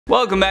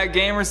Welcome back,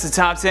 gamers, to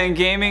Top 10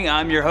 Gaming.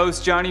 I'm your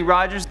host, Johnny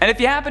Rogers, and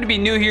if you happen to be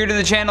new here to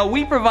the channel,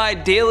 we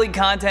provide daily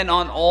content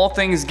on all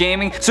things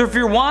gaming, so if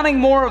you're wanting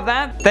more of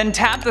that, then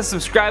tap the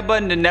subscribe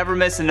button to never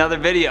miss another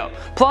video.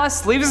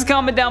 Plus, leave us a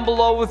comment down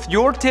below with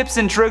your tips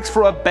and tricks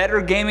for a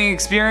better gaming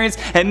experience,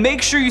 and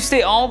make sure you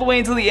stay all the way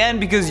until the end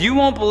because you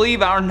won't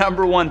believe our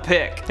 #1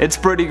 pick. It's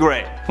pretty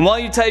great. And while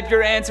you type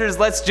your answers,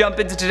 let's jump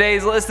into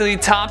today's list of the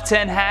top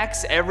 10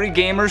 hacks every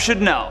gamer should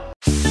know.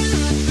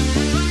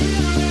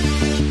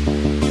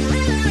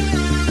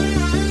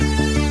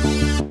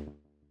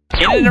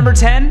 In at number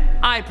 10,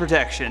 eye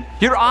protection.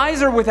 Your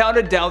eyes are without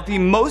a doubt the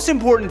most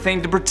important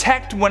thing to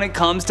protect when it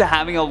comes to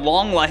having a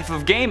long life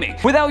of gaming.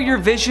 Without your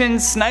vision,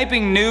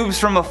 sniping noobs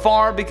from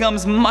afar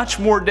becomes much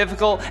more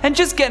difficult, and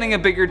just getting a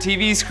bigger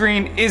TV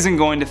screen isn't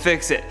going to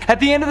fix it. At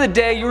the end of the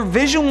day, your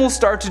vision will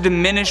start to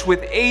diminish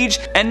with age,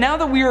 and now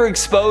that we are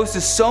exposed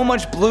to so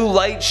much blue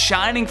light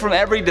shining from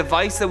every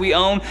device that we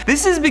own,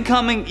 this is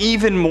becoming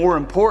even more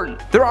important.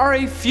 There are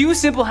a few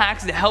simple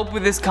hacks to help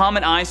with this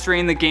common eye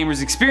strain that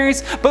gamers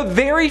experience, but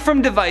vary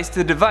from device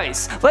to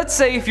device. Let's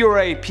say if you're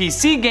a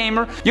PC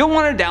gamer, you'll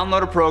want to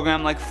download a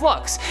program like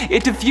Flux.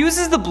 It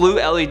diffuses the blue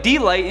LED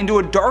light into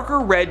a darker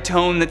red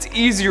tone that's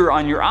easier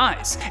on your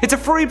eyes. It's a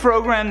free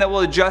program that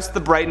will adjust the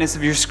brightness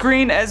of your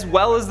screen as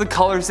well as the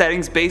color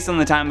settings based on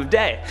the time of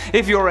day.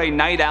 If you're a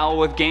night owl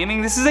with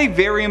gaming, this is a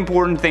very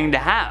important thing to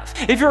have.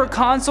 If you're a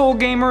console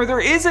gamer,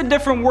 there is a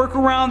different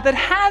workaround that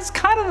has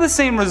kind of the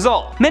same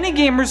result. Many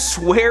gamers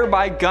swear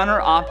by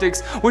Gunner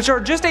optics, which are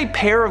just a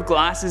pair of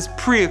glasses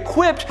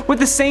pre-equipped with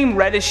the same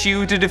reddish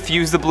hue to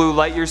diffuse the blue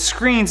light your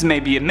screens may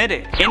be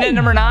emitting. In at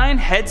number 9,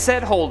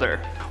 headset holder.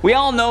 We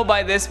all know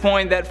by this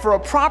point that for a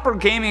proper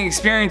gaming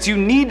experience you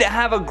need to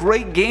have a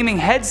great gaming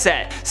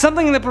headset,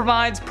 something that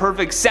provides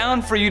perfect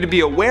sound for you to be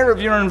aware of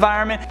your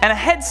environment, and a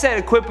headset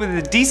equipped with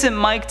a decent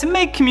mic to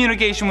make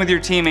communication with your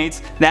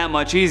teammates that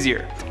much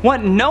easier.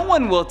 What no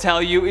one will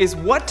tell you is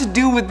what to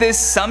do with this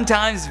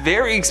sometimes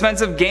very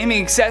expensive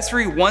gaming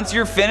accessory once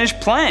you're finished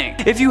playing.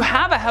 If you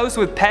have a house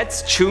with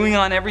pets chewing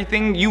on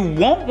everything, you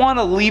won't want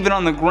to leave it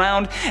on the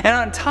ground, and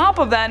on top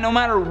of that, no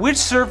matter which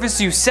surface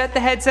you set the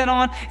headset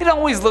on, it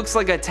always looks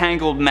like a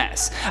tangled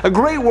mess. A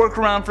great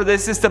workaround for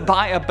this is to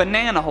buy a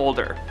banana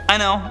holder. I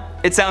know,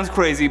 it sounds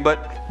crazy,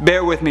 but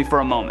bear with me for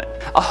a moment.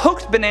 A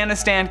hooked banana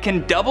stand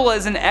can double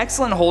as an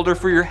excellent holder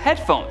for your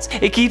headphones.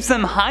 It keeps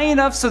them high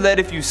enough so that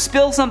if you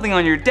spill something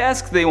on your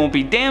desk, they won't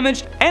be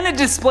damaged, and it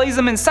displays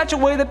them in such a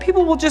way that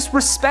people will just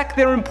respect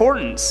their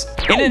importance.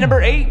 In at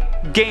number 8,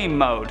 game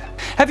mode.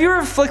 Have you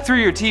ever flicked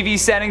through your TV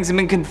settings and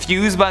been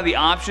confused by the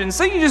options,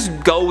 so you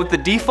just go with the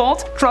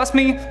default? Trust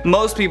me,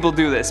 most people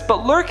do this,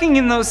 but lurking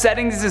in those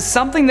settings is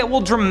something that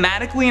will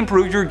dramatically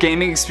improve your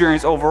gaming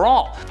experience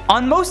overall.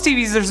 On most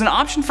TVs, there's an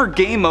option for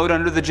game mode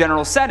under the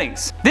general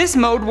settings. This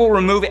mode will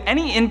remove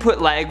any input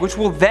lag, which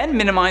will then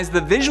minimize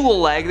the visual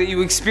lag that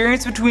you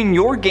experience between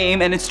your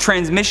game and its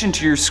transmission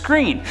to your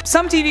screen.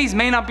 Some TVs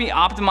may not be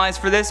optimized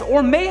for this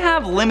or may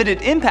have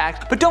limited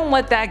impact, but don't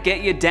let that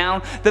get you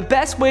down. The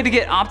best way to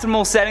get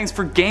optimal settings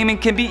for gaming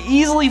can be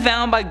easily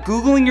found by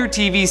googling your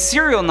TV's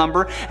serial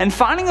number and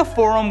finding a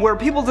forum where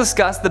people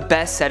discuss the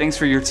best settings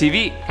for your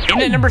TV.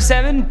 In at number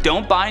 7,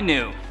 don't buy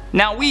new.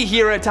 Now, we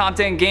here at Top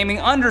 10 Gaming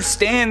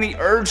understand the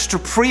urge to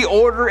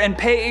pre-order and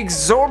pay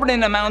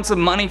exorbitant amounts of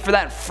money for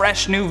that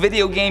fresh new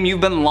video game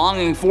you've been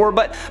longing for,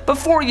 but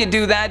before you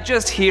do that,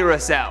 just hear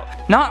us out.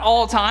 Not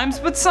all times,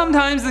 but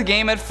sometimes the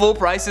game at full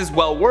price is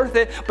well worth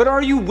it, but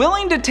are you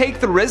willing to take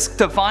the risk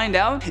to find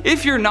out?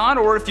 If you're not,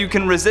 or if you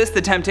can resist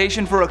the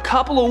temptation for a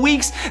couple of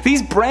weeks,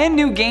 these brand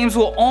new games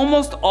will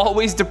almost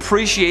always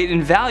depreciate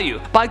in value.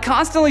 By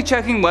constantly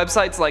checking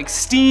websites like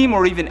Steam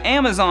or even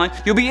Amazon,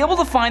 you'll be able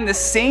to find the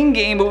same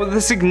game but with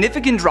a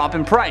significant drop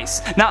in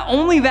price. Not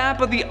only that,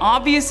 but the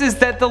obvious is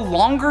that the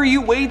longer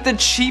you wait, the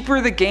cheaper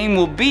the game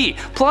will be.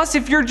 Plus,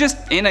 if you're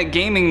just in a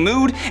gaming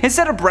mood,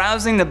 instead of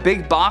browsing the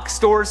big box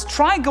stores,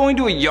 try going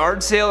to a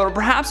yard sale or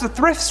perhaps a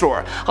thrift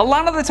store. A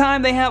lot of the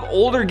time they have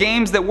older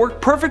games that work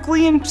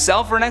perfectly and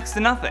sell for next to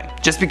nothing.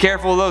 Just be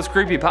careful of those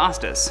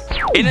creepypastas.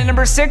 In at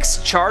number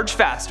 6, charge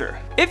faster.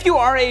 If you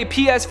are a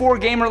PS4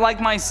 gamer like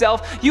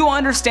myself, you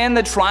understand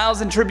the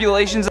trials and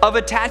tribulations of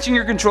attaching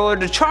your controller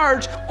to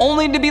charge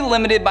only to be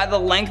limited by the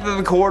length of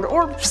the cord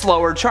or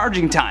slower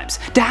charging times.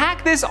 To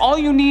hack this, all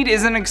you need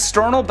is an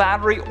external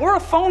battery or a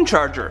phone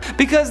charger.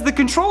 Because the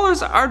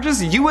controllers are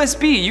just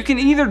USB, you can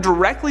either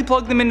directly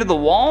plug them into the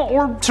wall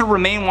or, to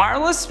remain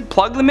wireless,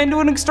 plug them into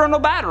an external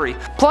battery.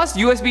 Plus,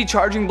 USB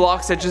charging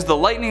blocks such as the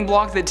lightning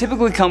block that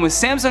typically come with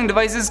Samsung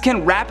devices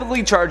can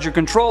rapidly charge your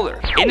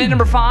controller. In at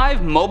number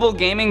 5, mobile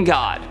gaming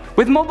god.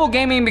 With mobile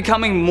gaming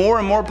becoming more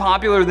and more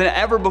popular than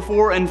ever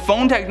before and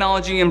phone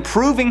technology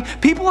improving,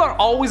 people are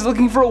always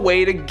looking for a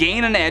way to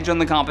gain an edge on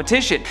the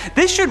competition.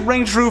 This should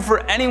ring true for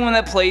anyone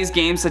that plays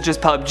games such as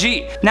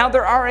PUBG. Now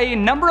there are a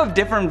number of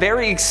different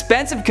very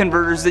expensive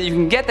converters that you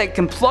can get that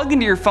can plug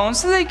into your phone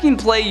so they can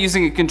play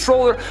using a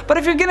controller, but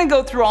if you're gonna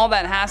go through all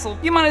that hassle,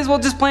 you might as well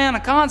just play on a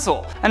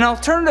console. An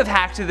alternative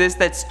hack to this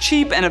that's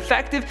cheap and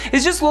effective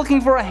is just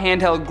looking for a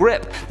handheld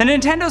grip. The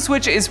Nintendo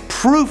Switch is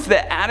proof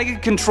that adding a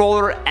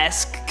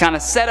controller-esque kind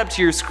of setup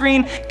to your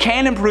screen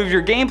can improve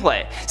your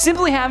gameplay.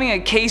 Simply having a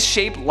case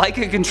shaped like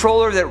a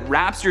controller that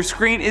wraps your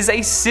screen is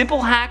a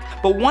simple hack,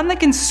 but one that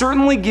can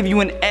certainly give you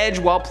an edge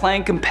while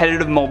playing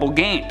competitive mobile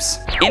games.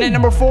 In at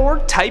number 4,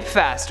 type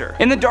faster.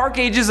 In the dark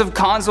ages of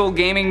console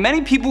gaming,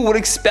 many people would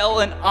expel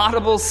an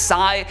audible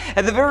sigh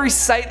at the very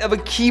sight of a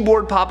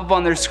keyboard pop up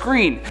on their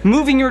screen.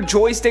 Moving your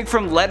joystick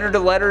from letter to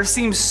letter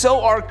seems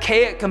so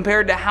archaic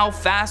compared to how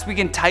fast we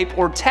can type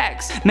or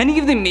text. Many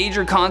of the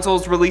major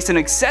consoles released an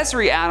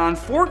accessory add-on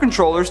for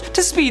controllers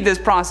to speed this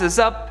process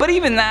up, but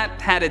even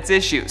that had its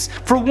issues.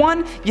 For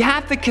one, you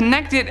have to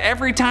connect it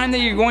every time that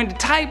you're going to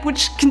type,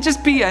 which can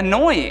just be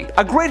annoying.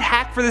 A great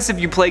hack for this if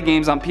you play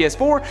games on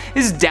PS4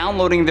 is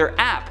downloading their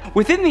app.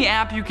 Within the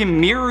app, you can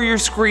mirror your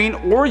screen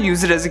or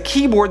use it as a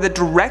keyboard that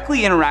directly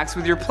interacts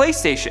with your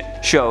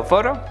PlayStation. Show a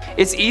photo?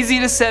 It's easy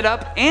to set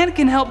up and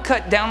can help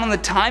cut down on the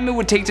time it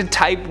would take to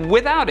type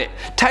without it.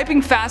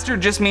 Typing faster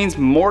just means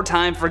more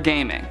time for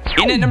gaming.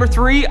 In at number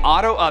 3,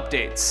 auto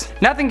updates.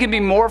 Nothing can be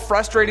more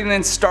frustrating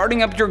than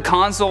starting up your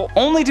console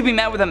only to be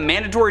met with a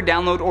mandatory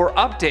download or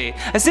update.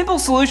 A simple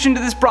solution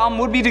to this problem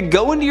would be to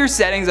go into your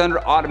settings under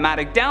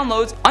automatic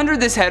downloads. Under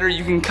this header,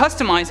 you can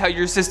customize how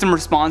your system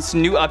responds to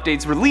new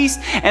updates released,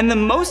 and the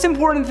most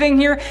important thing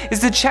here is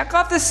to check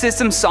off the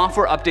system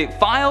software update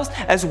files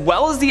as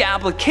well as the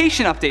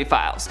application update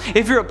files.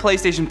 If you're a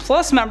PlayStation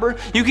Plus member,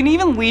 you can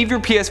even leave your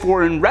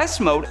PS4 in rest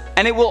mode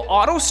and it will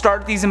auto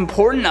start these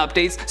important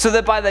updates so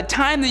that by the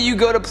time that you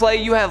go to play,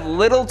 you have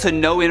little to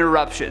no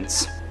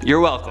interruptions.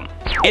 You're welcome.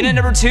 In at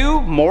number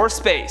 2, more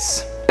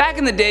space. Back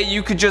in the day,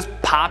 you could just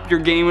pop your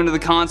game into the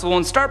console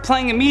and start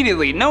playing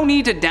immediately. No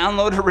need to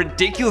download a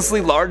ridiculously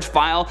large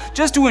file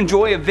just to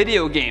enjoy a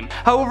video game.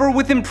 However,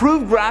 with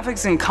improved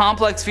graphics and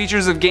complex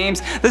features of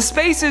games, the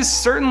space is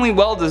certainly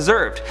well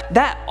deserved.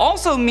 That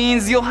also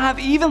means you'll have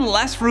even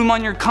less room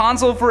on your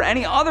console for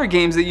any other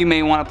games that you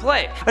may want to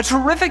play. A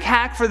terrific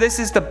hack for this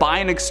is to buy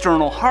an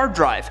external hard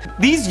drive.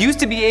 These used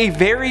to be a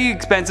very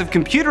expensive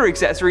computer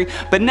accessory,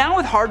 but now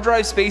with hard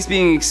drive space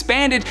being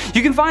expanded,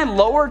 you can find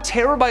lower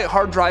terabyte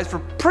hard drives for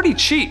pretty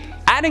cheap.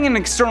 Adding an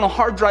external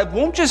hard drive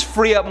won't just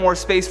free up more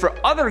space for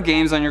other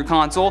games on your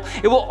console,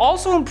 it will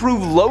also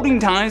improve loading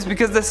times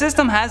because the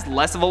system has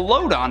less of a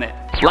load on it.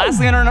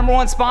 Lastly, on our number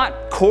 1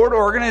 spot, cord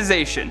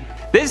organization.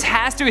 This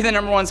has to be the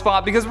number 1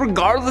 spot because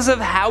regardless of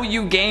how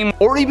you game,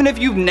 or even if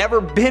you've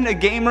never been a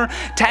gamer,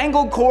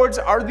 tangled cords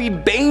are the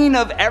bane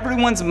of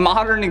everyone's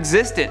modern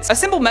existence. A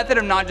simple method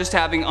of not just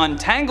having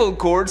untangled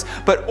cords,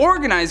 but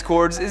organized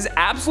cords is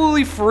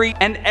absolutely free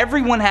and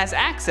everyone has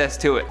access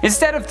to it.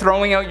 Instead of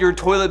throwing out your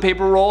toilet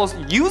paper rolls,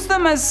 use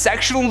them as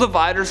sectional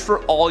dividers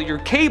for all your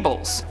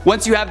cables.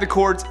 Once you have the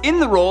cords in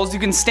the rolls, you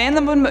can stand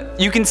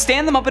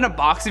them up in a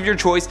box of your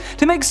choice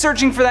to make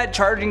searching for that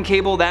charging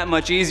cable that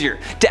much easier.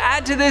 To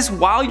add to this,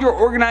 while you're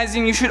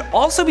organizing, you should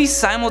also be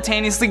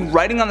simultaneously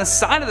writing on the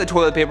side of the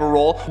toilet paper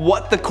roll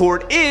what the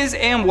cord is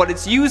and what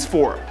it's used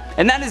for.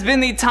 And that has been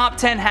the top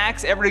 10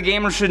 hacks every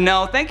gamer should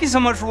know. Thank you so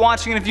much for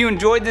watching, and if you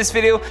enjoyed this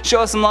video, show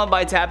us some love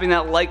by tapping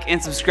that like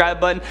and subscribe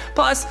button.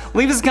 Plus,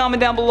 leave us a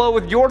comment down below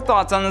with your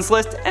thoughts on this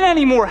list and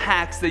any more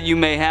hacks that you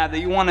may have that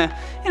you want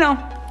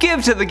to,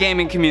 give to the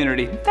gaming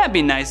community. That'd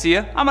be nice of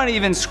you. I might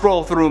even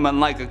scroll through them and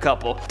like a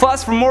couple.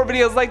 Plus, for more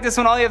videos like this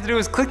one, all you have to do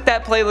is click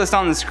that playlist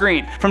on the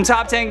screen. From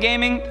Top 10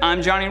 Gaming,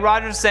 I'm Johnny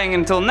Rogers saying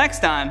until next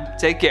time,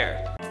 take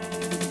care.